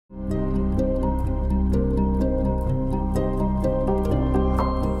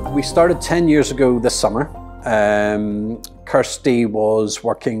We started 10 years ago this summer. Kirsty was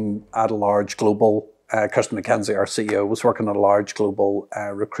working at a large global, Kirsty McKenzie, our CEO, was working at a large global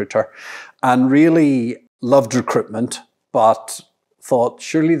recruiter and really loved recruitment, but thought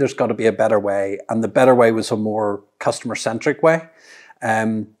surely there's got to be a better way. And the better way was a more customer-centric way.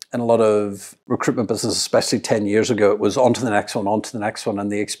 In a lot of recruitment business, especially 10 years ago, it was on to the next one, on to the next one.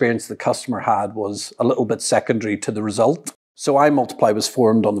 And the experience the customer had was a little bit secondary to the result. So iMultiply was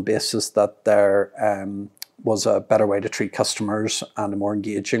formed on the basis that there was a better way to treat customers and a more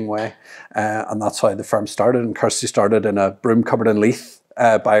engaging way. And that's how the firm started. And Kirsty started in a broom cupboard in Leith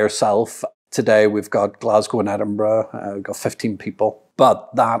by herself. Today we've got Glasgow and Edinburgh, we've got 15 people.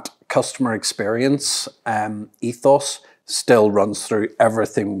 But that customer experience ethos still runs through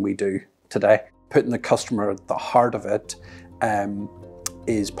everything we do today. Putting the customer at the heart of it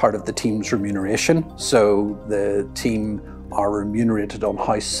is part of the team's remuneration. So the team are remunerated on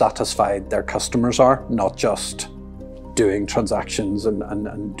how satisfied their customers are, not just doing transactions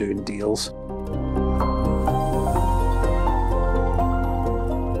and doing deals.